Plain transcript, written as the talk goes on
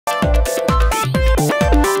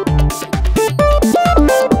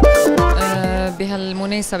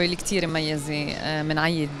بهالمناسبة اللي كتير مميزة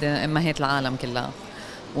منعيد أمهات العالم كلها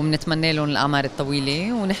وبنتمنى لهم الأعمار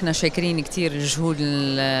الطويلة، ونحن شاكرين كتير الجهود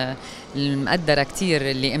المقدرة كتير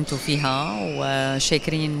اللي قمتوا فيها،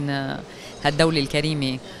 وشاكرين هالدولة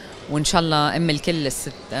الكريمة، وإن شاء الله أم الكل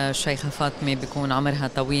الست الشيخة فاطمة بيكون عمرها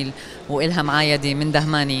طويل وإلها معايدة من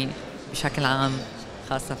دهماني بشكل عام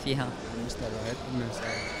خاصة فيها.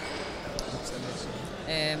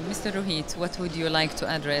 Mr. Rohit, what would you like to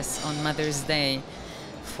address on Mother's Day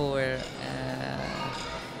for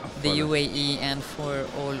the UAE and for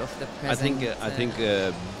all of the present? I think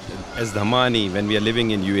as Dhamani, when we are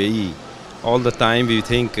living in UAE, all the time we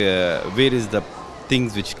think where is the things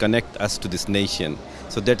which connect us to this nation.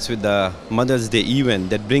 So that's with the Mother's Day event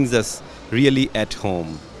that brings us really at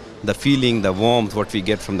home. The feeling, the warmth, what we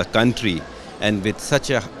get from the country, and with such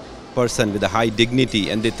a person with a high dignity,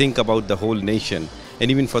 and they think about the whole nation. And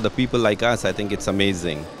even for the people like us, I think it's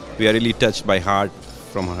amazing. We are really touched by heart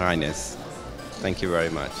from Her Highness. Thank you very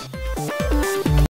much.